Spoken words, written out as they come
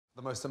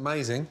The most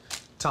amazing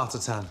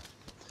tartatan.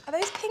 Are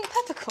those pink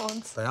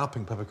peppercorns? They are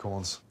pink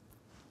peppercorns.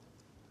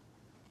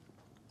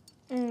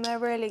 They're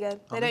really good.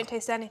 They don't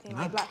taste anything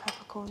like black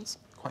peppercorns.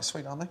 Quite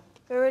sweet, aren't they?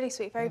 They're really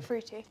sweet, very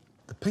fruity.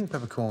 The pink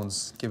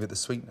peppercorns give it the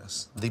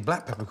sweetness. The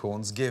black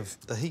peppercorns give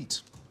the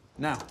heat.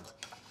 Now,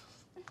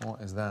 what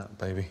is that,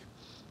 baby?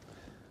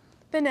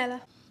 Vanilla.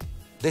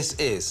 This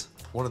is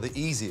one of the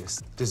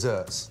easiest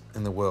desserts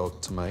in the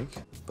world to make,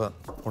 but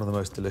one of the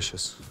most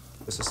delicious.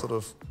 It's a sort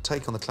of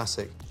take on the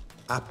classic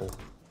apple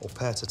or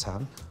pear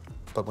tartan,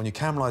 but when you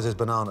caramelise those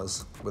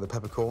bananas with the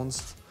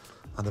peppercorns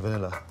and the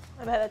vanilla.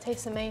 I bet that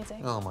tastes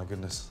amazing. Oh, my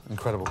goodness.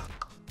 Incredible.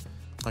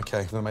 OK,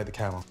 we're going to make the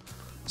caramel.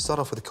 Start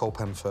off with a cold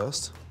pan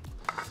first,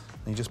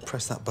 and you just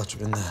press that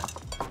butter in there.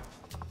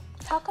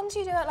 How comes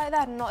you do it like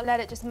that and not let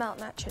it just melt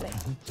naturally?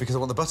 Because I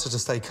want the butter to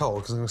stay cold,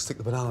 because I'm going to stick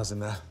the bananas in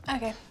there.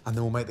 OK. And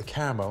then we'll make the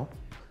caramel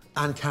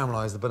and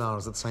caramelise the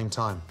bananas at the same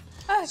time.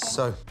 OK.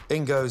 So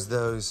in goes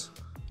those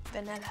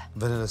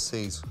vanilla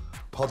seeds.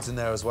 Pods in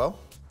there as well.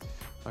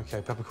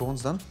 OK,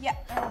 peppercorns done? Yeah,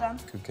 all done.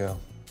 Good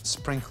girl.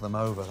 Sprinkle them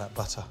over that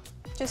butter.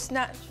 Just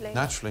naturally?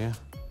 Naturally, yeah.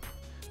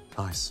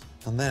 Nice.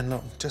 And then,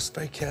 look, just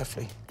very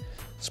carefully,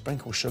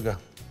 sprinkle sugar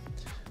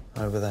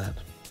over that.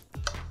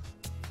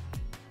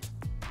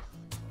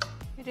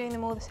 You're doing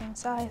them all the same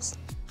size.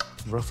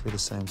 Roughly the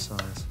same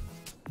size.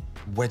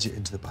 Wedge it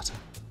into the butter.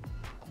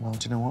 Well,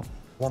 do you know what?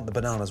 Want the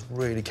bananas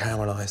really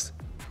caramelised.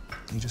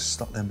 You just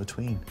stop them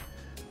between.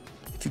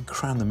 If you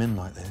cram them in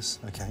like this,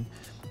 OK,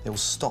 it will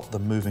stop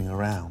them moving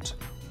around.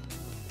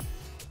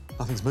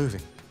 Nothing's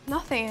moving.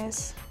 Nothing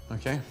is.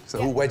 OK, so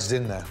they're all wedged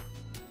in there.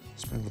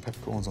 Sprinkle the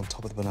peppercorns on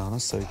top of the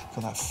bananas so you've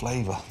got that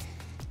flavour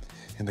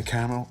in the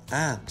caramel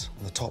and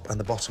on the top and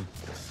the bottom.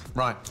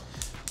 Right,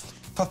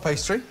 puff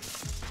pastry.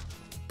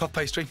 Puff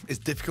pastry is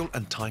difficult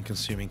and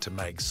time-consuming to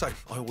make, so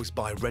I always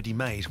buy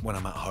ready-made when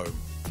I'm at home.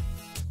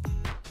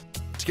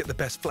 To get the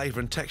best flavour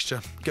and texture,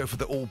 go for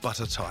the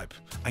all-butter type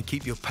and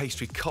keep your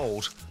pastry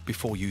cold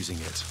before using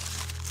it.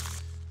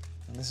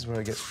 And this is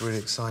where it gets really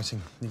exciting.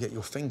 You get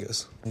your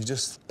fingers, and you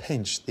just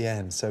pinch the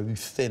end, so you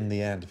thin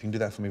the end. If you can do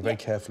that for me very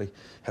carefully, you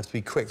have to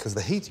be quick, because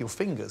the heat of your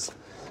fingers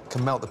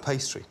can melt the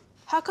pastry.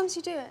 How comes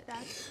you do it, Dad?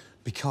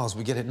 Because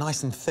we get it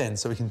nice and thin,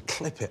 so we can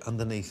clip it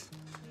underneath.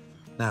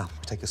 Now,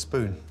 we take a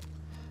spoon,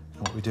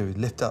 and what we do is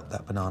lift up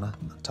that banana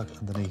and tuck it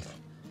underneath.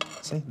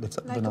 See, lift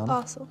up the banana. Like a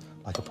parcel?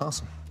 Like a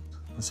parcel.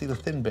 And see the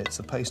thin bits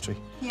of pastry?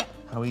 Yeah.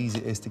 How easy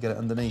it is to get it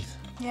underneath.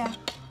 Yeah.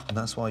 And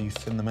that's why you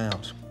thin them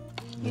out.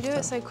 You do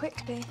it so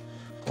quickly.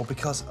 Well,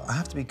 because I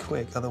have to be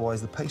quick, otherwise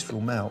the pastry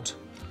will melt.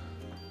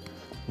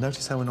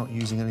 Notice how we're not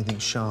using anything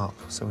sharp,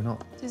 so we're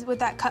not... Would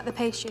that cut the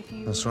pastry if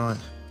you... That's right.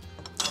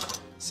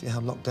 See how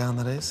locked down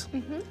that is?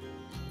 Mm-hmm.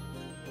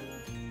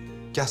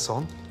 Gas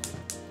on.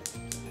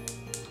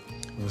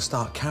 We'll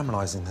start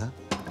caramelising that.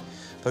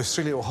 Those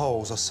 3 little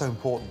holes are so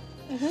important.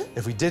 Mm-hmm.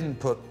 If we didn't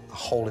put a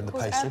hole in the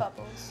pastry... air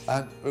bubbles.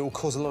 It will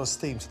cause a lot of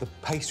steam, so the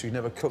pastry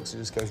never cooks, it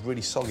just goes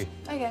really soggy.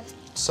 OK.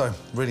 So,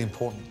 really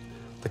important.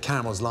 The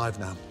caramel's live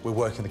now. We're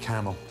working the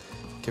caramel.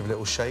 Give it a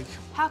little shake.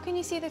 How can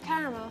you see the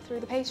caramel through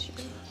the pastry?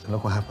 And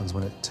look what happens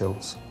when it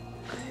tilts.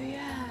 Oh,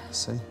 yeah.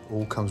 See?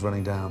 All comes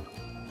running down.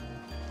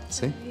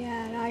 See?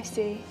 Yeah, I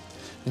see.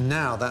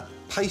 Now that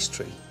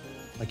pastry,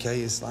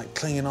 OK, is like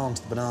clinging on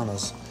to the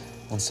bananas.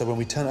 And so when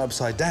we turn it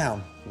upside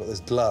down, we've got this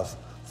glove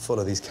full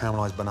of these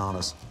caramelised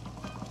bananas.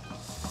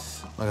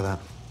 Look at that.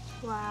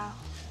 Wow.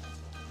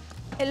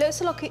 It looks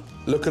a locky.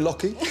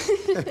 Look-a-locky?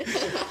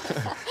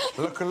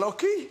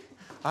 Look-a-locky?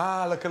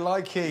 Ah,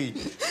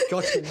 look-a-likey.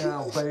 Got you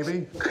now,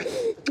 baby.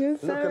 You're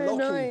so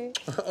annoying.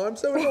 I'm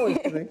so annoying,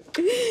 you think?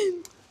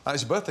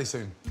 It's your birthday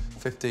soon.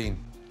 15.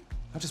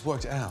 I've just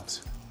worked it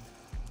out.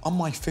 On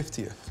my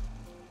 50th,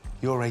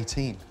 you're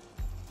 18.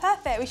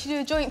 Perfect. We should do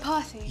a joint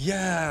party.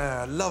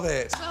 Yeah, love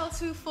it. 12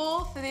 to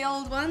 4 for the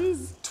old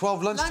ones.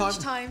 12 lunchtime?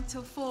 Lunchtime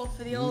till 4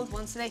 for the old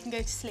ones so they can go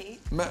to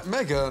sleep.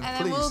 Megan, and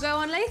please. then we'll go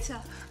on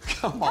later.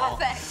 Come on.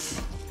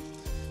 Perfect.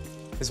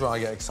 This is where I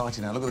get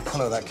excited now. Look at the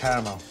colour of that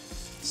caramel.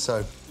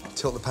 So,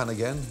 tilt the pan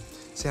again.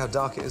 See how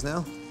dark it is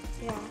now?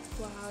 Yeah,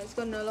 wow, it's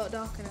gotten a lot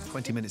darker now.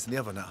 20 minutes in the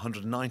oven at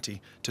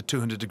 190 to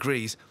 200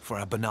 degrees for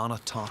our banana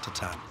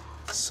tartatan.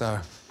 So,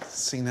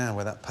 see now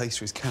where that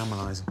pastry is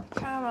caramelising.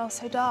 Caramel's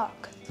so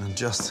dark. And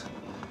just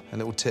a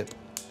little tip.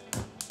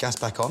 Gas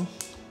back on,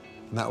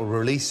 and that will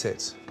release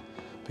it.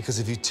 Because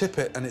if you tip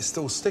it and it's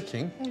still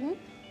sticking,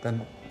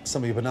 then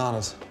some of your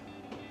bananas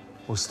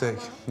will stick.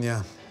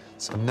 Yeah.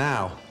 So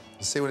now,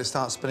 you see when it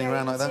starts spinning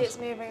around like that? It's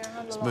moving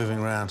around It's moving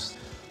around.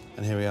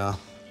 And here we are,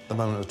 the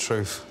moment of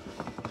truth.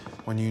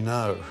 When you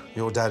know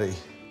your daddy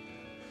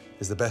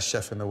is the best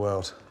chef in the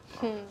world.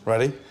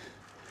 Ready?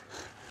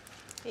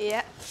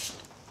 Yeah.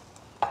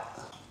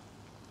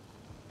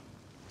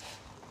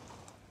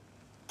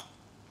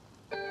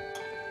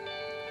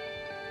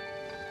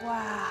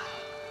 Wow.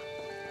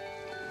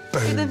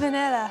 Boom. Look at the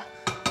vanilla.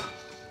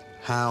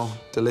 How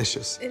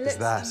delicious is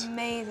that? It looks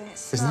amazing. It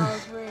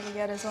smells really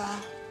good as well.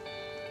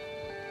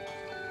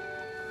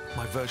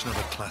 My version of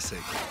a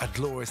classic, a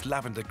glorious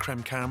lavender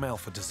creme caramel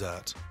for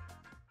dessert.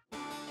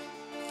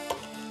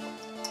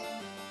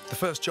 The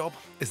first job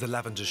is the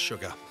lavender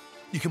sugar.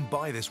 You can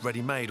buy this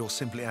ready-made or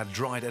simply add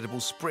dried edible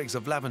sprigs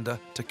of lavender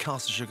to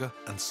caster sugar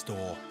and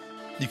store.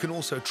 You can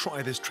also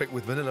try this trick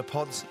with vanilla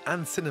pods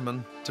and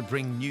cinnamon to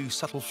bring new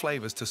subtle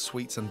flavours to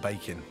sweets and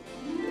baking.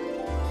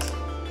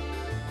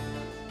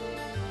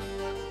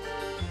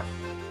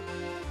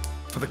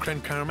 For the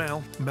creme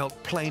caramel,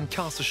 melt plain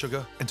caster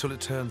sugar until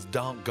it turns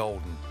dark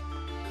golden.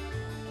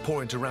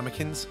 Pour into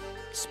ramekins,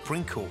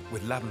 sprinkle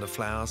with lavender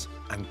flowers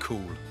and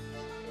cool.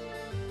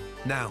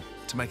 Now,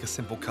 to make a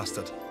simple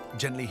custard,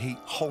 gently heat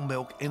whole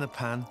milk in a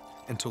pan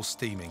until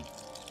steaming.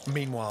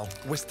 Meanwhile,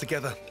 whisk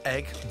together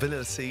egg,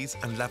 vanilla seeds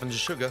and lavender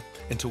sugar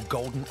until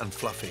golden and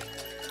fluffy.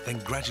 Then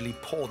gradually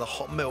pour the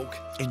hot milk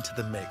into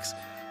the mix,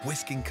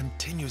 whisking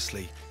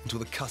continuously until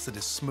the custard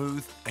is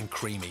smooth and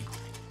creamy.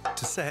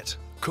 To set,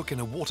 cook in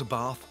a water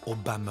bath or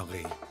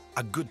bain-marie.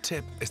 A good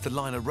tip is to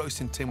line a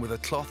roasting tin with a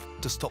cloth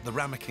to stop the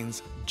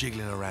ramekins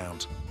jiggling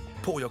around.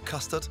 Pour your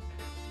custard,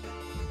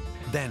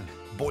 then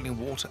boiling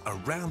water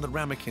around the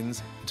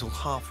ramekins until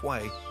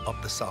halfway up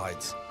the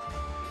sides.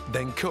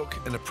 Then cook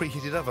in a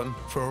preheated oven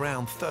for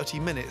around 30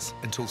 minutes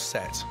until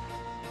set.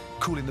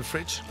 Cool in the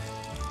fridge.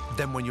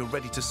 Then when you're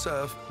ready to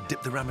serve,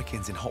 dip the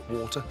ramekins in hot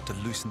water to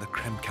loosen the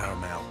creme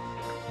caramel.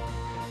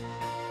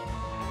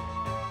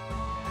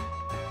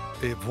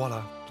 Et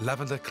voilà,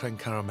 lavender creme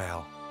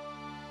caramel.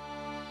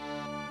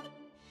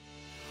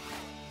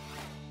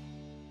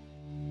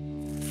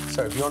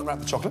 So if you unwrap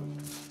the chocolate,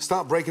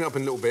 start breaking it up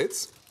in little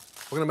bits.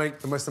 We're going to make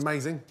the most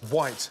amazing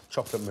white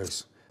chocolate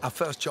mousse. Our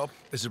first job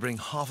is to bring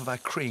half of our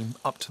cream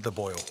up to the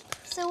boil.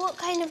 So what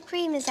kind of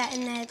cream is that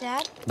in there,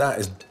 Dad? That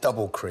is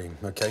double cream,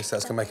 OK? So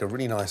that's going to make a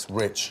really nice,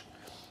 rich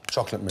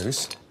chocolate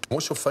mousse.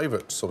 What's your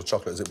favourite sort of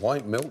chocolate? Is it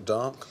white, milk,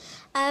 dark?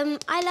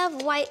 I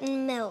love white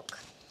and milk.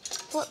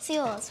 What's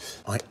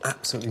yours? I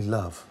absolutely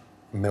love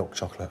milk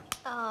chocolate.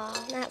 Oh,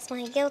 that's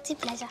my guilty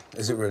pleasure.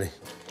 Is it really?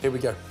 Here we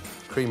go.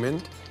 Cream in.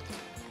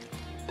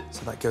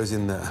 So that goes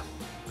in there.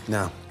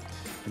 Now,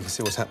 you can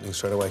see what's happening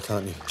straight away,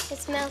 can't you?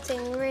 It's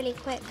melting really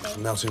quickly.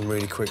 Melting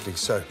really quickly,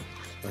 so,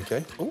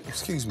 OK. Oh,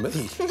 excuse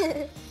me.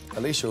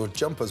 At least your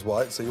jumper's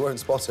white, so you won't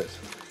spot it.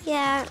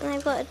 Yeah, and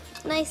I've got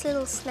a nice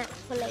little snack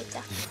for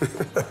later.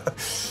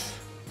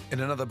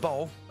 In another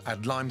bowl,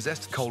 add lime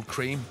zest, cold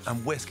cream,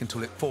 and whisk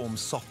until it forms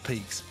soft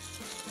peaks.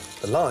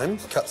 The lime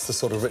cuts the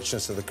sort of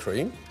richness of the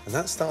cream, and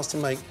that starts to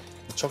make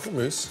the chocolate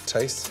mousse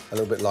taste a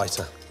little bit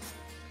lighter.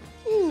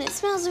 It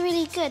smells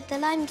really good. The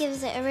lime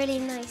gives it a really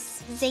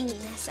nice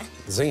zinginess.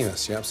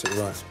 Zinginess, you're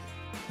absolutely right.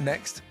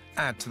 Next,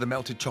 add to the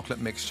melted chocolate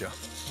mixture.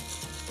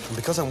 And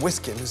because I'm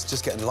whisking, it's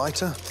just getting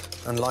lighter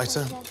and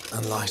lighter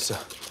and lighter.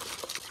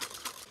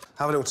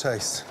 Have a little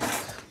taste.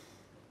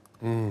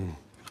 Mmm.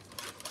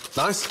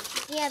 Nice?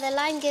 Yeah, the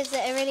lime gives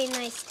it a really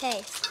nice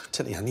taste.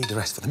 Tilly, I need the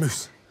rest for the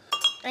mousse.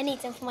 I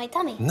need some for my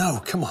tummy.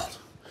 No, come on.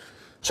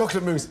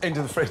 Chocolate mousse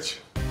into the fridge.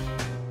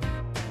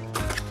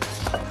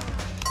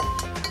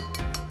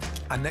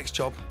 Our next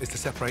job is to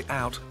separate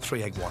out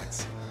 3 egg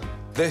whites.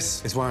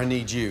 This is where I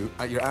need you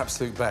at your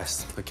absolute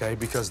best, OK?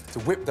 Because to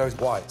whip those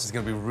whites is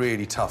going to be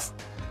really tough.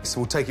 So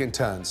we'll take it in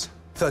turns,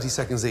 30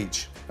 seconds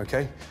each,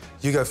 OK?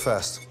 You go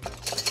first.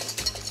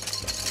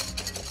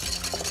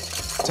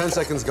 10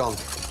 seconds gone.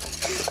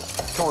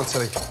 Come on,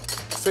 Tilly.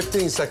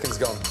 15 seconds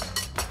gone.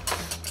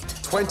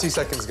 20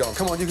 seconds gone.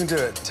 Come on, you can do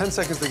it. 10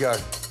 seconds to go.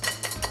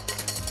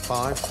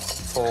 5,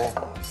 4,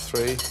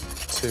 3,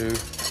 2,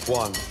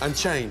 1. And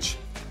change.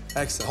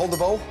 Excellent. Hold the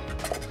bowl.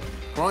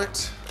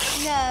 Right.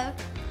 No.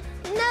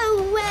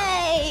 No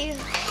way!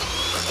 Jesus!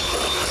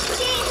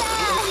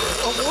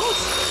 Oh, what?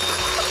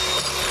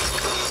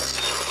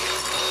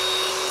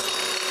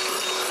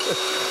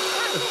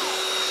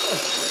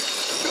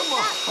 Come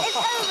on. It's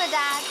over,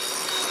 Dad.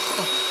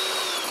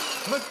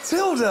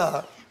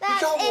 Matilda!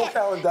 That's you can't walk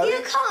out on Daddy.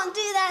 You can't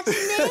do that to me.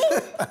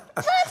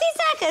 30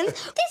 seconds,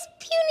 this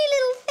puny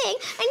little thing,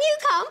 and you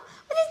come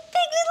with this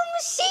big little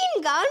machine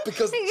gun.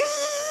 Because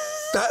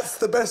that's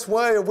the best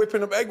way of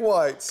whipping up egg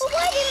whites. But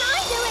why didn't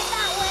I do it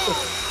that way?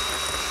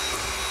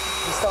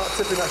 You start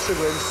tipping that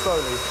sugar in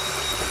slowly.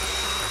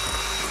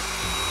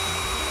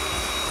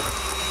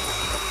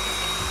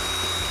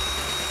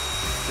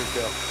 Good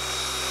girl.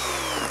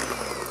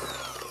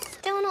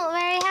 Still not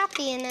very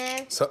happy, you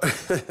know. So,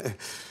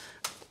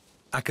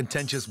 Our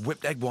contentious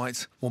whipped egg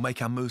whites will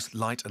make our mousse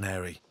light and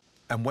airy.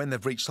 And when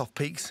they've reached soft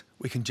peaks,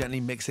 we can gently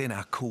mix in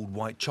our cooled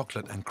white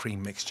chocolate and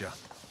cream mixture.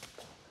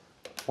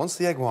 once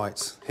the egg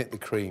whites hit the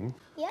cream,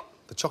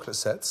 the chocolate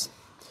sets,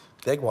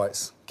 the egg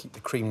whites keep the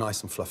cream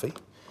nice and fluffy,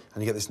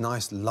 and you get this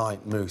nice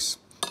light mousse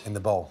in the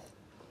bowl.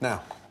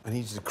 Now, I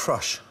need you to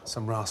crush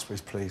some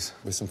raspberries, please,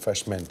 with some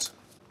fresh mint.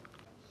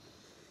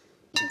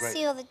 You can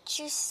see all the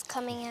juice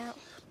coming out.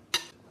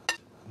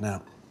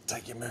 Now,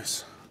 take your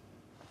mousse.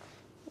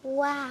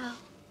 Wow,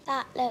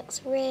 that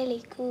looks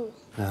really cool.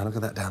 Now, look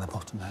at that down the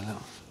bottom there,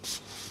 look.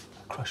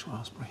 Crushed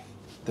raspberry.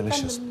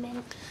 Delicious. And the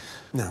mint.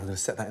 Now, I'm going to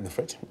set that in the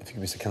fridge. If you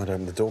could be so kind to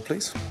open the door,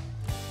 please.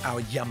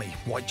 Our yummy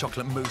white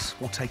chocolate mousse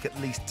will take at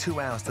least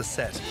 2 hours to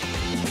set.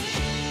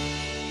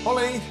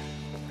 Holly!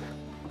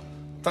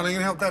 Darling, you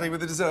going to help Daddy with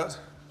the dessert?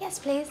 Yes,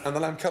 please. And the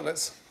lamb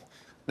cutlets.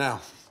 Now,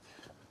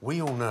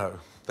 we all know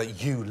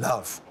that you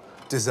love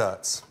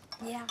desserts.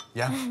 Yeah.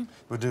 Yeah?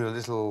 We'll do a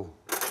little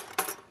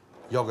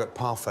yoghurt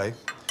parfait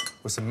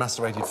with some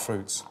macerated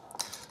fruits.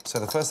 So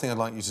the first thing I'd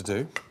like you to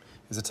do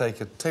is to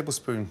take a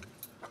tablespoon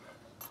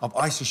of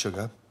icy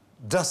sugar,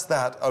 dust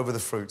that over the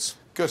fruits.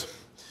 Good.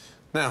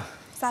 Now...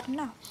 Is that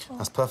enough? Or...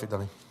 That's perfect,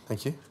 darling.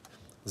 Thank you.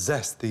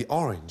 Zest the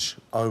orange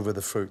over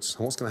the fruits.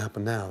 And what's going to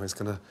happen now is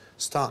going to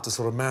start to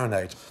sort of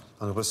marinate.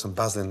 I'm going to put some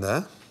basil in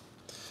there.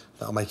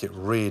 That'll make it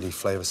really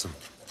flavoursome.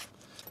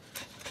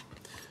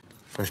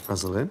 Fresh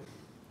basil in.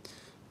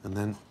 And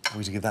then I'm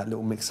going to give that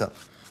little mix up.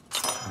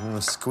 I'm going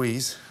to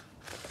squeeze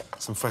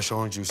some fresh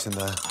orange juice in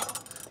there,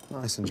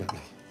 nice and gently.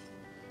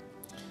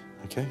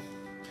 OK?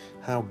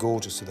 How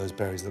gorgeous do those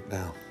berries look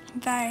now?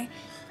 Very.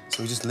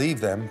 So we just leave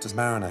them to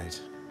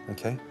marinate,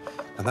 OK?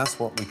 And that's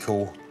what we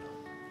call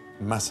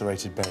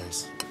macerated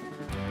berries.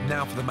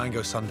 Now for the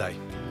mango sundae.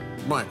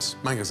 Right,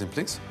 mangoes in,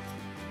 please.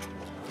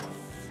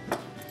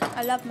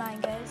 I love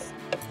mangoes.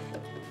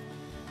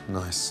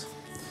 Nice.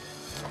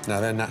 Now,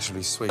 they're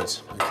naturally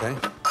sweet, OK?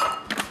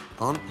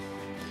 On.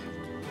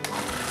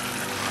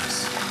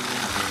 Nice.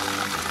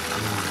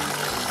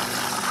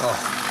 Oh.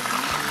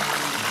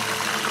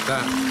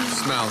 That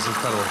smells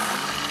incredible.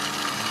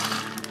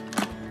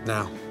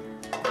 Now,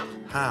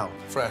 how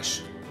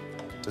fresh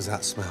does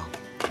that smell?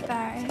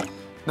 Very.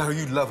 Now,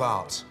 you love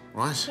art,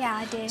 right? Yeah,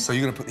 I do. So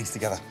you're going to put these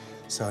together.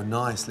 So a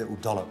nice little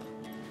dollop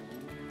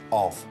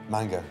of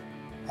mango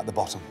at the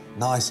bottom,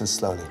 nice and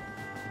slowly.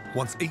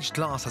 Once each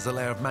glass has a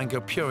layer of mango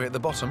puree at the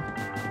bottom,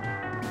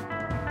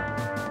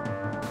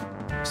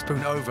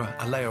 spoon over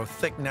a layer of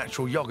thick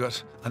natural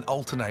yoghurt and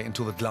alternate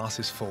until the glass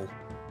is full.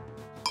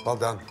 Well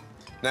done.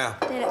 Now,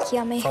 They look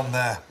yummy. from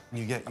there,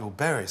 you get your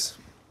berries.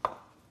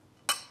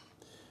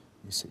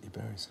 You sit your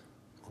berries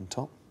on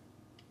top.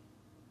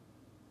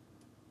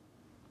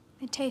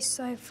 It tastes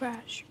so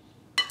fresh.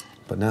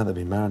 But now they've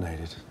been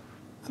marinated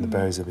and the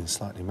berries have been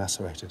slightly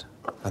macerated.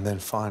 And then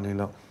finally,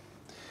 look,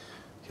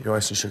 get your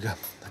icing sugar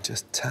and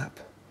just tap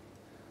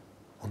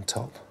on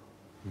top.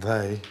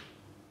 They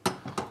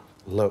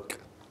look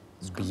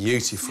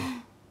beautiful.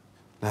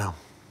 Now,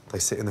 they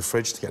sit in the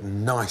fridge to get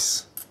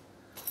nice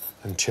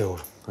and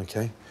chilled,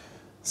 OK?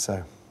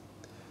 So,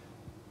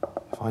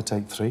 if I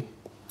take 3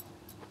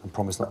 and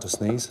promise not to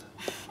sneeze,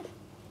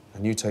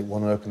 and you take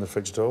 1 and open the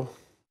fridge door,